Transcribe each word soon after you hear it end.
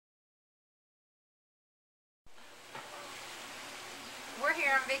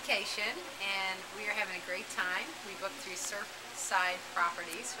here on vacation, and we are having a great time. We booked through Surfside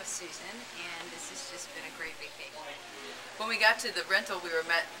Properties with Susan, and this has just been a great vacation. When we got to the rental, we were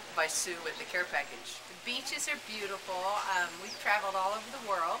met by Sue with the care package. The beaches are beautiful. We've traveled all over the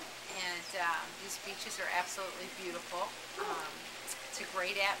world, and these beaches are absolutely beautiful. It's a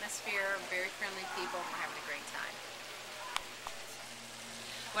great atmosphere, very friendly people, and we're having a great time.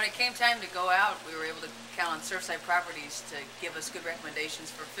 When it came time to go out, we were able to count on Surfside Properties to give us good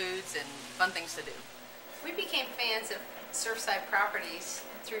recommendations for foods and fun things to do. We became fans of Surfside Properties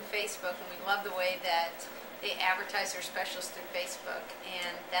through Facebook, and we love the way that they advertise their specials through Facebook,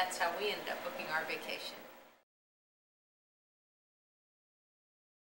 and that's how we ended up booking our vacation.